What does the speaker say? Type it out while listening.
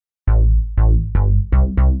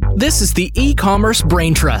This is the E-commerce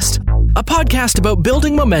Brain Trust, a podcast about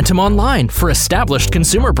building momentum online for established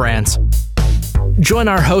consumer brands. Join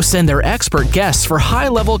our hosts and their expert guests for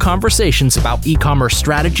high-level conversations about e-commerce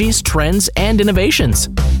strategies, trends, and innovations.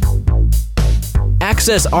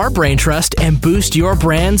 Access our Brain Trust and boost your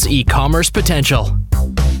brand's e-commerce potential.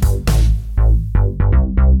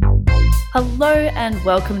 Hello and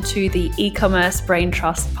welcome to the E-commerce Brain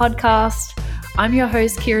Trust podcast. I'm your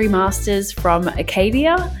host, Kiri Masters from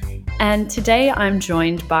Acadia, and today I'm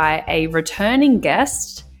joined by a returning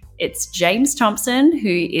guest. It's James Thompson, who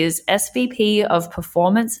is SVP of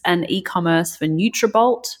Performance and E-commerce for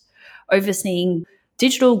Nutrabolt, overseeing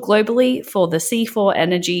digital globally for the C4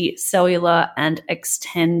 Energy, Cellular, and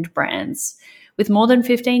Extend brands. With more than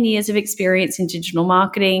 15 years of experience in digital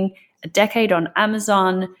marketing, a decade on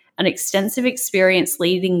Amazon, an extensive experience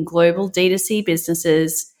leading global D2C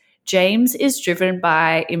businesses, James is driven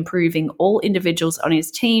by improving all individuals on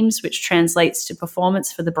his teams, which translates to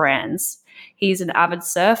performance for the brands. He's an avid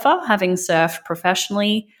surfer, having surfed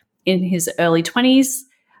professionally in his early 20s,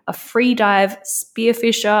 a free dive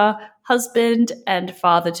spearfisher, husband, and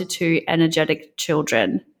father to two energetic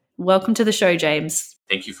children. Welcome to the show, James.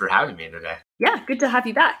 Thank you for having me today. Yeah, good to have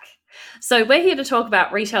you back. So we're here to talk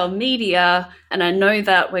about retail media, and I know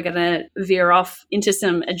that we're going to veer off into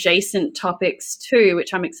some adjacent topics too,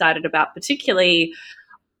 which I'm excited about, particularly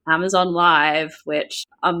Amazon Live, which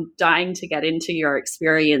I'm dying to get into your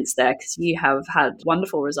experience there because you have had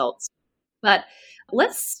wonderful results. But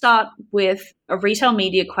let's start with a retail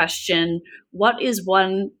media question. What is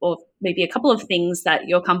one or maybe a couple of things that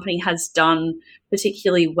your company has done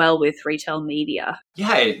particularly well with retail media?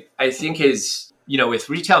 Yeah, I think with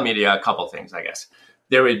retail media, a couple things, I guess.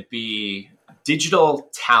 There would be digital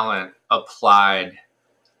talent applied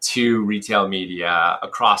to retail media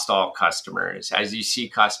across all customers. As you see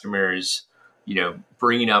customers,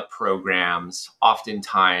 bringing up programs,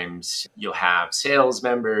 oftentimes you'll have sales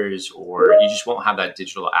members or you just won't have that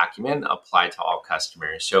digital acumen applied to all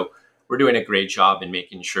customers. So we're doing a great job in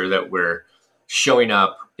making sure that we're showing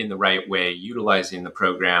up in the right way, utilizing the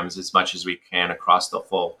programs as much as we can across the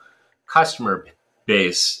full customer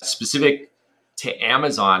base. Specific to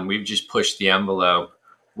Amazon, we've just pushed the envelope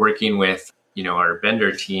working with, our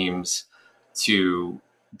vendor teams to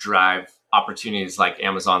drive opportunities like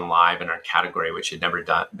Amazon Live in our category, which had never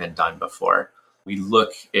been done before. We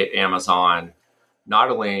look at Amazon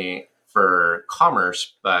not only for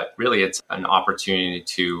commerce, but really it's an opportunity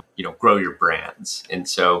to, grow your brands. And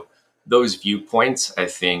so those viewpoints, I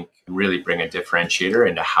think, really bring a differentiator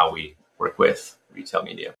into how we work with retail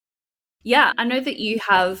media. Yeah, I know that you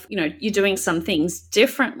have, you're doing some things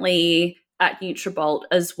differently at Nutrabolt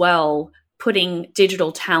as well, putting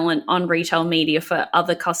digital talent on retail media for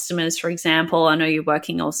other customers, for example. I know you're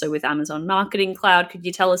working also with Amazon Marketing Cloud. Could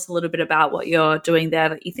you tell us a little bit about what you're doing there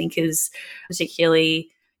that you think is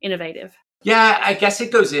particularly innovative? Yeah, I guess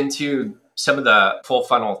it goes into some of the full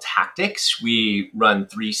funnel tactics. We run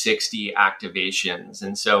 360 activations.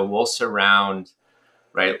 And so we'll surround,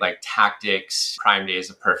 right, like tactics. Prime Day is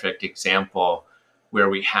a perfect example where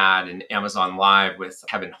we had an Amazon Live with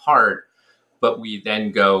Kevin Hart, but we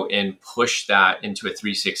then go and push that into a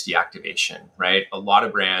 360 activation, right? A lot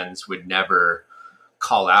of brands would never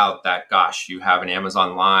call out that, gosh, you have an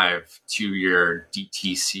Amazon Live to your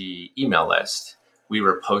DTC email list. We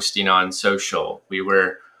were posting on social. We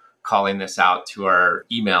were calling this out to our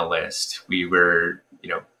email list. We were,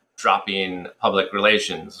 dropping public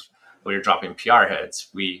relations. We were dropping PR heads.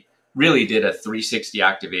 We really did a 360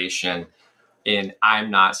 activation, and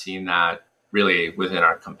I'm not seeing that really within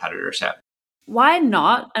our competitor set. Why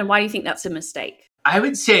not? And why do you think that's a mistake? I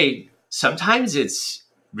would say sometimes it's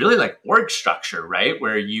really like org structure, right?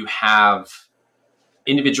 Where you have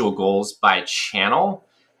individual goals by channel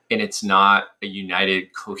and it's not a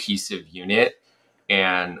united, cohesive unit.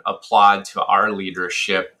 And applaud to our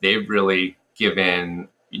leadership. They've really given,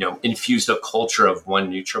 infused a culture of one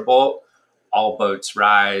Nutrabolt, all boats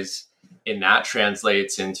rise. And that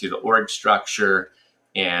translates into the org structure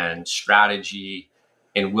and strategy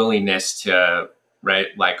and willingness to, right,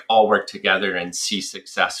 like all work together and see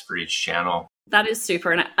success for each channel. That is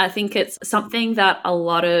super. And I think it's something that a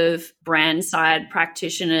lot of brand side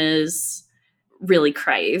practitioners really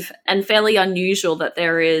crave, and fairly unusual that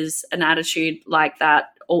there is an attitude like that.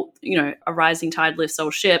 All, a rising tide lifts all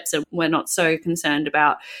ships, and we're not so concerned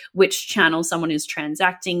about which channel someone is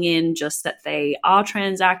transacting in, just that they are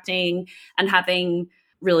transacting, and having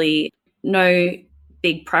really no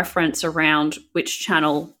big preference around which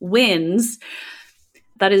channel wins.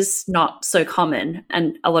 That is not so common,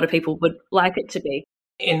 and a lot of people would like it to be.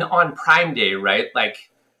 And on Prime Day, right? Like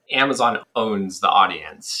Amazon owns the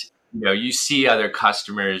audience. You see other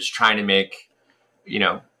customers trying to make,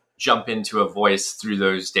 jump into a voice through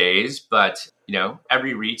those days, but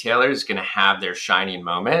every retailer is going to have their shining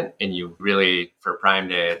moment. And you really, for Prime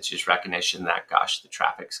Day, it's just recognition that, gosh, the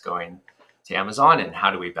traffic's going to Amazon and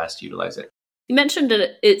how do we best utilize it? You mentioned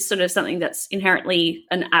it's sort of something that's inherently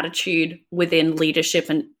an attitude within leadership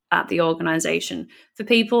and at the organization. For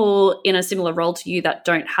people in a similar role to you that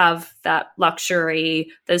don't have that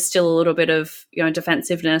luxury, there's still a little bit of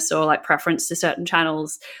defensiveness or like preference to certain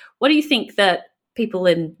channels. What do you think that people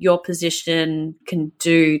in your position can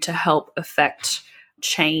do to help affect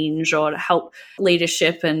change or to help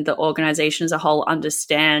leadership and the organization as a whole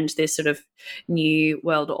understand this sort of new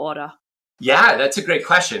world order? Yeah, that's a great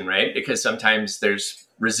question, right? Because sometimes there's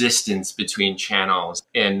resistance between channels.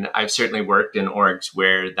 And I've certainly worked in orgs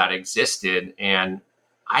where that existed. And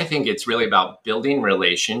I think it's really about building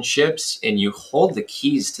relationships, and you hold the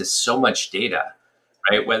keys to so much data,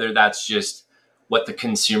 right? Whether that's just what the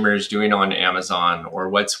consumer is doing on Amazon or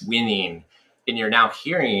what's winning. And you're now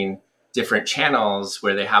hearing different channels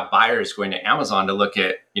where they have buyers going to Amazon to look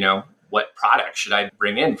at, what product should I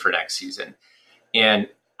bring in for next season? And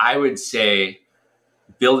I would say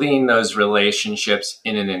building those relationships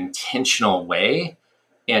in an intentional way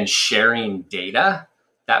and sharing data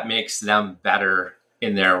that makes them better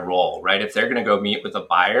in their role, right? If they're going to go meet with a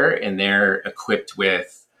buyer and they're equipped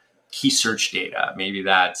with key search data, maybe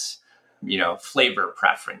that's, flavor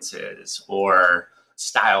preferences or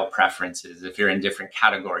style preferences, if you're in different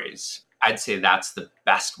categories, I'd say that's the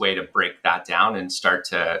best way to break that down and start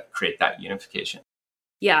to create that unification.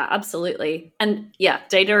 Yeah, absolutely. And yeah,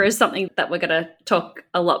 data is something that we're going to talk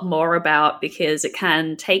a lot more about because it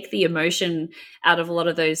can take the emotion out of a lot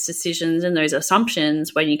of those decisions and those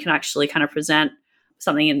assumptions when you can actually kind of present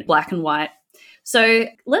something in black and white. So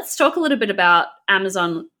let's talk a little bit about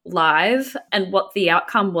Amazon Live and what the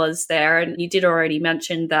outcome was there. And you did already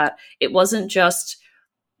mention that it wasn't just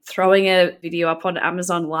throwing a video up on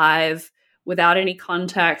Amazon Live without any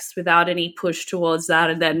context, without any push towards that,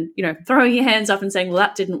 and then, throwing your hands up and saying, well,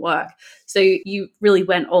 that didn't work. So you really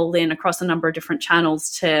went all in across a number of different channels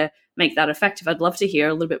to make that effective. I'd love to hear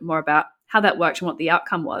a little bit more about how that worked and what the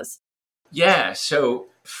outcome was. Yeah. So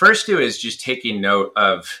first, it was just taking note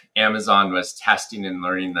of Amazon was testing and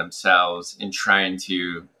learning themselves and trying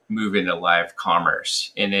to move into live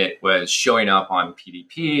commerce. And it was showing up on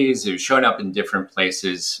PDPs. It was showing up in different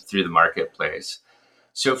places through the marketplace.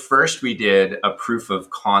 So first we did a proof of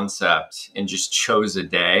concept and just chose a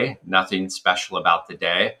day, nothing special about the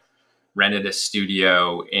day, rented a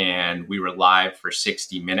studio, and we were live for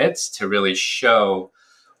 60 minutes to really show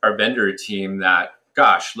our vendor team that,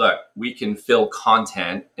 gosh, look, we can fill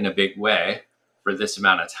content in a big way for this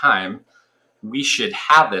amount of time. We should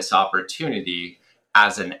have this opportunity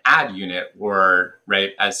as an ad unit or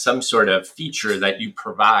as some sort of feature that you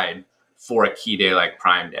provide for a key day like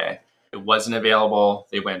Prime Day. It wasn't available.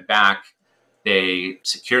 They went back. They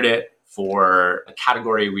secured it for a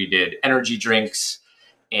category. We did energy drinks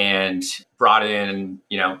and brought in,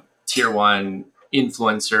 tier one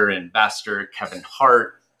influencer, investor, Kevin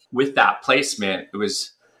Hart. With that placement, it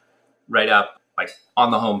was right up like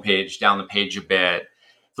on the homepage, down the page a bit,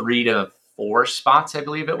 3 to 4 spots, I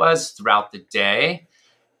believe it was, throughout the day.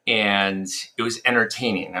 And it was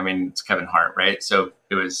entertaining. I mean, it's Kevin Hart, right? So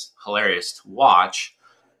it was hilarious to watch.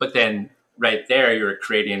 But then right there, you were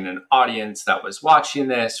creating an audience that was watching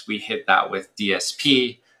this. We hit that with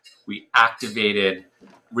DSP. We activated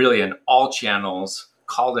really in all channels,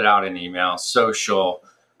 called it out in email, social,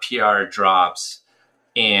 PR drops,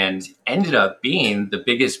 and ended up being the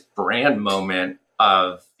biggest brand moment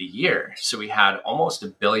of the year. So we had almost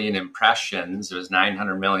 1 billion impressions. It was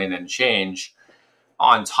 900 million and change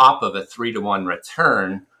on top of a 3-to-1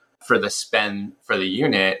 return for the spend for the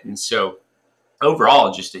unit. And so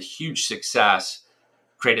overall, just a huge success,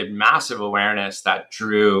 created massive awareness that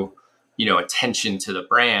drew, attention to the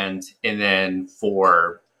brand. And then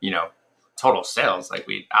for, total sales, like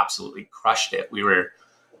we absolutely crushed it. We were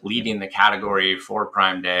leading the category for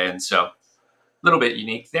Prime Day. And so a little bit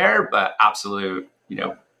unique there, but absolute,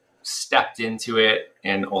 stepped into it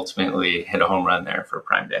and ultimately hit a home run there for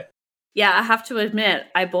Prime Day. Yeah, I have to admit,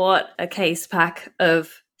 I bought a case pack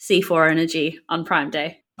of C4 Energy on Prime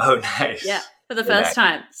Day. Oh, nice. Yeah, for the first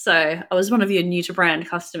time. So I was one of your new to brand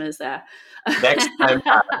customers there. Next time,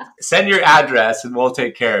 send your address and we'll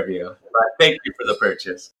take care of you. But thank you for the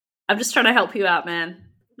purchase. I'm just trying to help you out, man.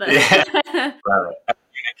 Yeah, love it.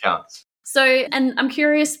 It counts. So, and I'm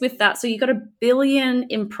curious with that. So you got 1 billion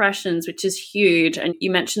impressions, which is huge. And you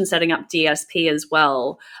mentioned setting up DSP as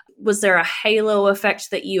well. Was there a halo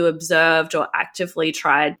effect that you observed or actively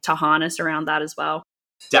tried to harness around that as well?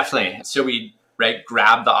 Definitely. So we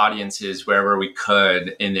grabbed the audiences wherever we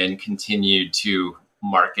could and then continued to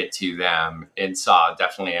market to them and saw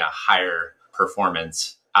definitely a higher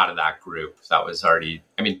performance out of that group. That was already,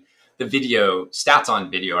 the video stats on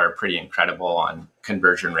video are pretty incredible on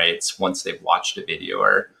conversion rates once they've watched a video,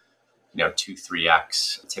 or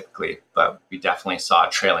 2-3x typically, but we definitely saw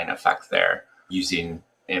a trailing effect there using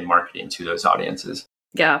and marketing to those audiences.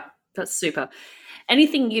 Yeah, that's super.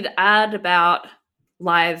 Anything you'd add about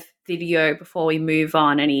live video before we move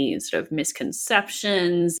on? Any sort of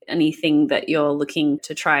misconceptions, anything that you're looking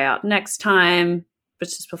to try out next time, but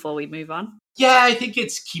just before we move on? Yeah, I think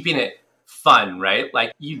it's keeping it fun, right?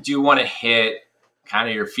 Like, you do want to hit kind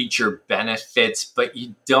of your feature benefits, but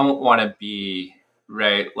you don't want to be,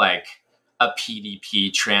 like a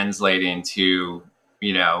PDP translating to,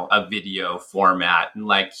 a video format. And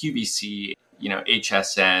like QVC,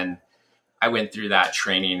 HSN, I went through that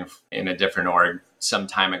training in a different org some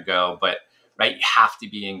time ago, but you have to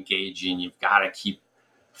be engaging. You've got to keep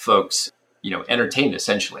folks, entertained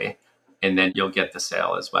essentially, and then you'll get the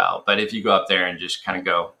sale as well. But if you go up there and just kind of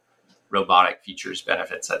go robotic features,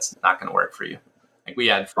 benefits, that's not going to work for you. Like, we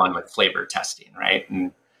had fun with flavor testing, right? And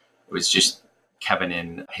it was just Kevin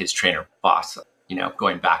and his trainer boss,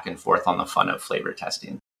 going back and forth on the fun of flavor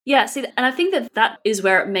testing. Yeah, see, and I think that is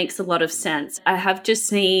where it makes a lot of sense. I have just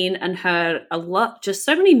seen and heard just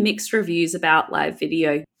so many mixed reviews about live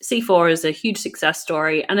video. C4 is a huge success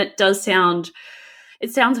story, and it sounds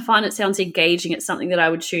fun, it sounds engaging, it's something that I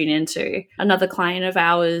would tune into. Another client of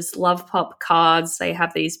ours, Love Pop Cards, they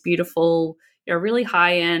have these beautiful, really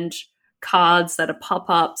high-end cards that are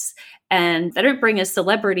pop-ups, and they don't bring a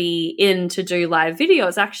celebrity in to do live video.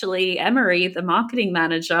 It's actually Emery, the marketing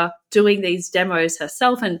manager, doing these demos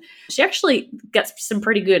herself, and she actually gets some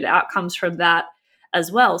pretty good outcomes from that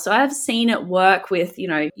as well. So I've seen it work with,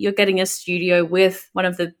 you're getting a studio with one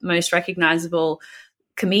of the most recognizable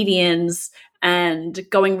comedians and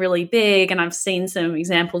going really big, and I've seen some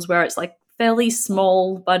examples where it's like fairly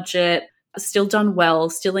small budget, still done well,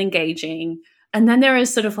 still engaging. And then there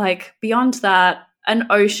is sort of like beyond that, an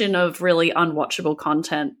ocean of really unwatchable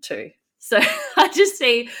content too. So I just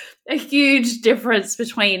see a huge difference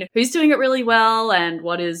between who's doing it really well and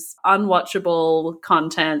what is unwatchable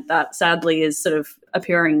content that sadly is sort of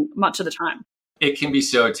appearing much of the time. It can be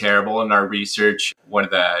so terrible. In our research, one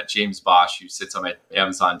of the James Bosch, who sits on my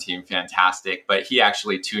Amazon team, fantastic, but he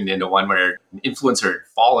actually tuned into one where an influencer had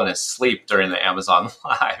fallen asleep during the Amazon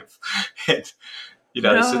Live. And,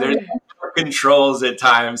 so there's controls at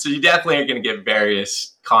times. So you definitely are going to get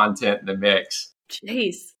various content in the mix.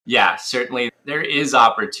 Jeez. Yeah, certainly there is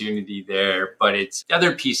opportunity there, but it's the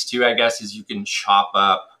other piece too, I guess, is you can chop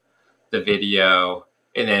up the video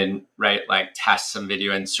and then test some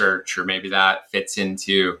video in search, or maybe that fits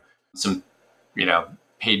into some,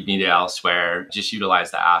 paid media elsewhere. Just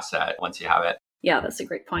utilize the asset once you have it. Yeah, that's a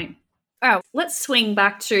great point. All right, let's swing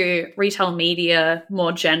back to retail media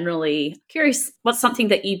more generally. Curious, what's something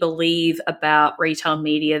that you believe about retail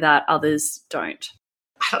media that others don't?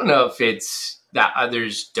 I don't know if it's that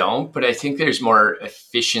others don't, but I think there's more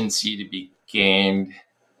efficiency to be gained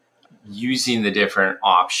using the different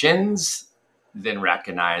options than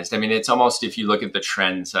recognized. It's almost, if you look at the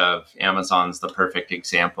trends of Amazon's the perfect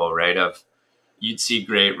example, right? Of you'd see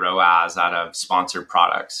great ROAS out of sponsored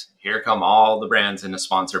products. Here come all the brands into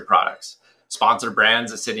sponsored products. Sponsored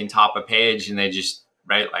brands is sitting top of page, and they just,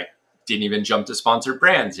 didn't even jump to sponsored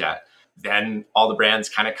brands yet. Then all the brands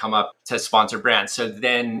kind of come up to sponsored brands. So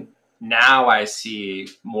then now I see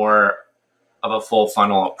more of a full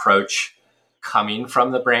funnel approach coming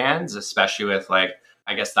from the brands, especially with the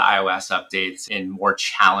iOS updates and more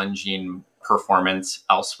challenging performance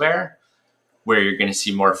elsewhere, where you're going to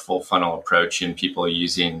see more full funnel approach in people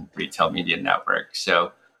using retail media network.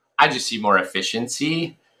 So I just see more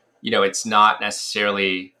efficiency. It's not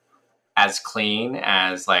necessarily as clean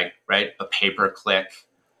as a pay-per-click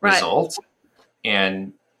result.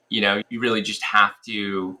 And, you really just have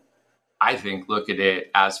to, I think, look at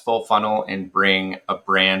it as full funnel and bring a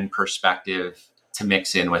brand perspective to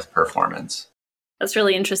mix in with performance. That's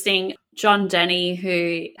really interesting. John Denny,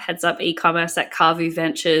 who heads up e-commerce at Carvu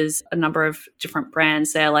Ventures, a number of different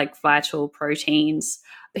brands there like Vital Proteins.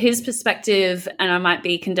 His perspective, and I might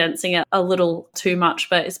be condensing it a little too much,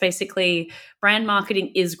 but it's basically brand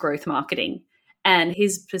marketing is growth marketing. And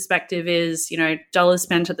his perspective is, dollars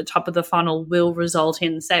spent at the top of the funnel will result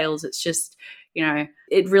in sales. It's just,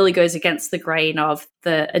 it really goes against the grain of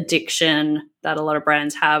the addiction that a lot of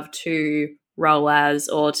brands have to ROAS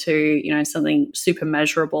or to, something super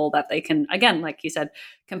measurable that they can, again, like you said,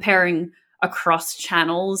 comparing across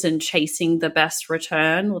channels and chasing the best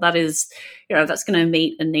return. Well, that is, that's going to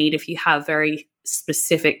meet a need if you have very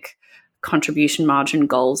specific contribution margin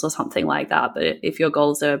goals or something like that. But if your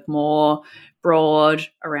goals are more broad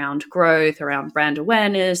around growth, around brand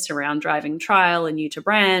awareness, around driving trial and new to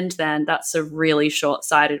brand, then that's a really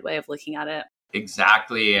short-sighted way of looking at it.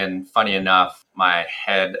 Exactly. And funny enough, my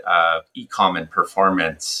head of e-com and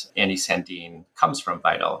performance, Andy Sandine, comes from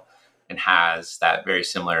Vital and has that very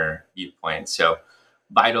similar viewpoint. So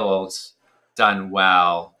Vital's done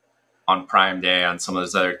well on Prime Day, on some of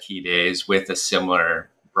those other key days with a similar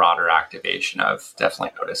broader activation. I've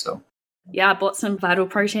definitely noticed them. Yeah, I bought some Vital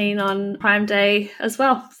Protein on Prime Day as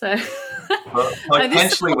well. So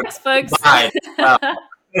potentially with folks.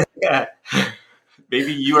 Yeah.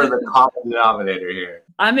 Maybe you are the common denominator here.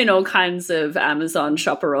 I'm in all kinds of Amazon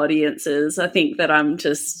shopper audiences. I think that I'm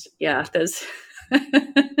just, there's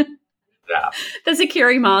there's a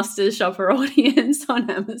Curie Masters shopper audience on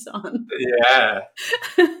Amazon. Yeah.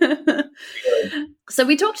 So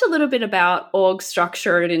we talked a little bit about org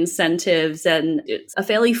structure and incentives, and it's a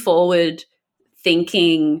fairly forward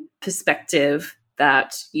thinking perspective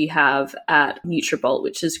that you have at Nutrabolt,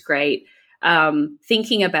 which is great.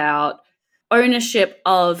 Thinking about ownership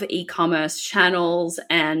of e-commerce channels,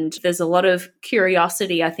 and there's a lot of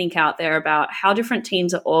curiosity, I think, out there about how different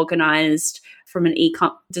teams are organized from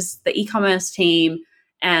does the e-commerce team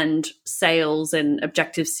and sales and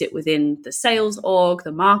objectives sit within the sales org,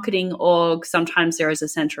 the marketing org. Sometimes there is a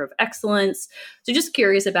center of excellence. So just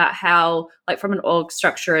curious about how, like from an org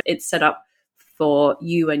structure, it's set up for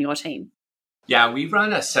you and your team. Yeah, we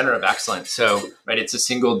run a center of excellence. So, it's a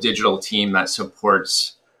single digital team that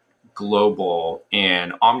supports global,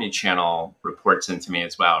 and omni-channel reports into me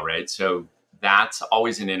as well, right? So that's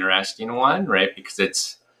always an interesting one, right? Because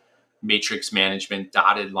it's matrix management,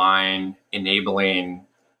 dotted line, enabling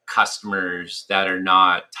customers that are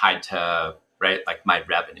not tied to, like my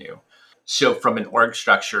revenue. So from an org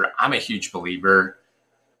structure, I'm a huge believer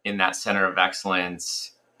in that center of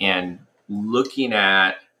excellence and looking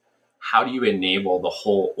at how do you enable the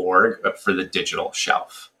whole org for the digital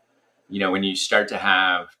shelf. When you start to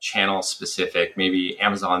have channel specific, maybe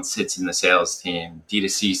Amazon sits in the sales team,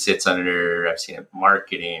 D2C sits under, I've seen it,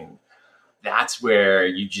 marketing. That's where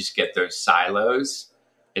you just get those silos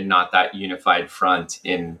and not that unified front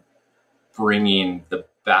in bringing the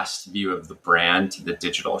best view of the brand to the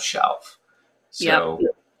digital shelf. So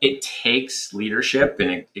It takes leadership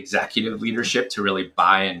and executive leadership to really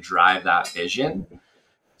buy and drive that vision.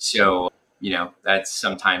 So, that's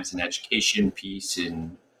sometimes an education piece,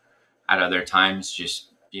 and at other times, just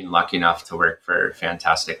being lucky enough to work for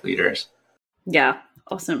fantastic leaders. Yeah,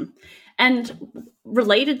 awesome. And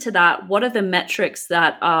related to that, what are the metrics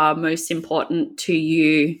that are most important to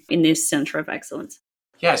you in this center of excellence?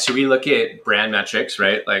 Yeah, so we look at brand metrics,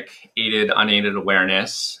 right? Like aided, unaided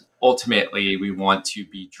awareness. Ultimately, we want to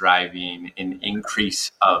be driving an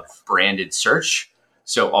increase of branded search.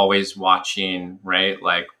 So always watching, right?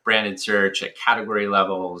 Like branded search at category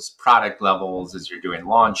levels, product levels as you're doing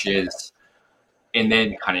launches, and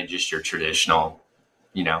then kind of just your traditional,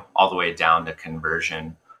 all the way down to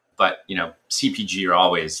conversion. But, CPG are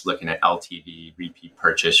always looking at LTV, repeat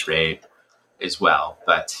purchase rate as well.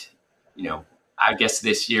 But, I guess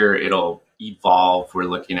this year it'll evolve. We're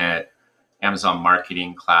looking at Amazon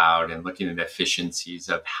Marketing Cloud and looking at efficiencies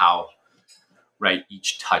of how,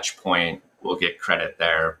 each touch point will get credit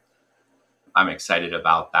there. I'm excited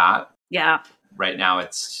about that. Yeah. Right now,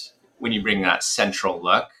 it's when you bring that central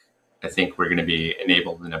look, I think we're going to be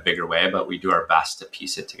enabled in a bigger way, but we do our best to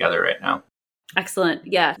piece it together right now. Excellent.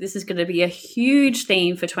 Yeah, this is going to be a huge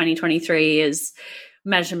theme for 2023 is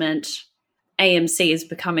measurement. AMC is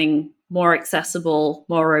becoming more accessible,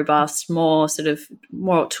 more robust, more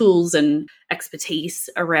tools and expertise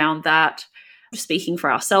around that. Speaking for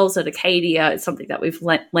ourselves at Acadia, it's something that we've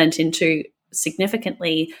lent into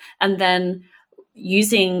significantly. And then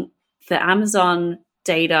using the Amazon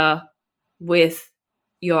data with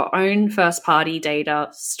your own first-party data,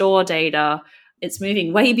 store data, it's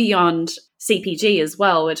moving way beyond CPG as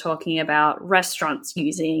well. We're talking about restaurants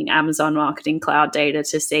using Amazon Marketing Cloud data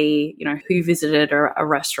to see, who visited a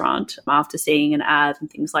restaurant after seeing an ad and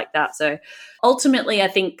things like that. So ultimately, I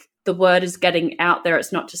think the word is getting out there.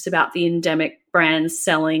 It's not just about the endemic brands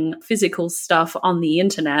selling physical stuff on the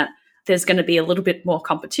internet. There's going to be a little bit more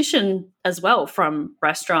competition as well from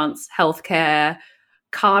restaurants, healthcare,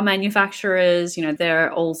 car manufacturers.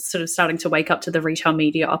 They're all sort of starting to wake up to the retail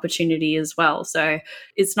media opportunity as well. So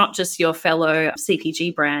it's not just your fellow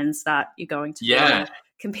CPG brands that you're going to be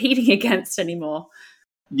competing against anymore.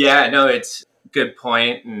 Yeah, no, it's a good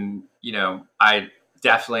point. And, I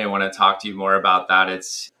definitely want to talk to you more about that.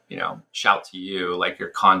 It's, shout to you, like your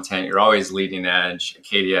content, you're always leading edge.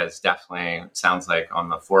 Acadia is definitely, sounds like, on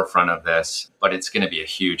the forefront of this, but it's going to be a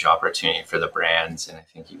huge opportunity for the brands. And I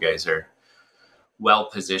think you guys are well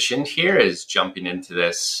positioned here as jumping into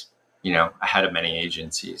this, ahead of many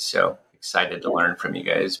agencies. So excited to learn from you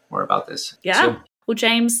guys more about this. Yeah. So, well,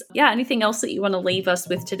 James, anything else that you want to leave us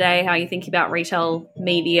with today? How you think about retail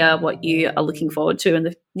media, what you are looking forward to in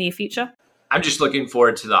the near future? I'm just looking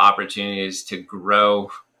forward to the opportunities to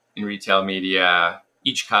grow in retail media.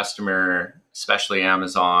 Each customer, especially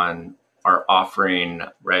Amazon, are offering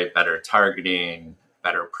better targeting,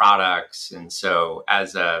 better products. And so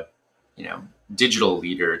as a, digital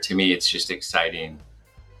leader, to me, it's just exciting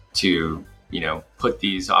to, put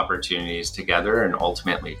these opportunities together and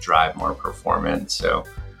ultimately drive more performance. So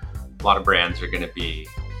a lot of brands are going to be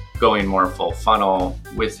going more full funnel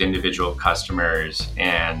with individual customers,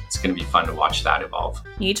 and it's going to be fun to watch that evolve.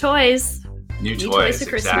 New toys for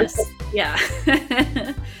Christmas. Exactly. Yeah.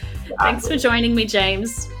 Thanks for joining me,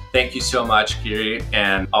 James. Thank you so much, Kiri,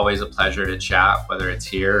 and always a pleasure to chat, whether it's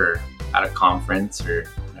here or at a conference or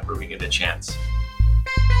whenever we get a chance.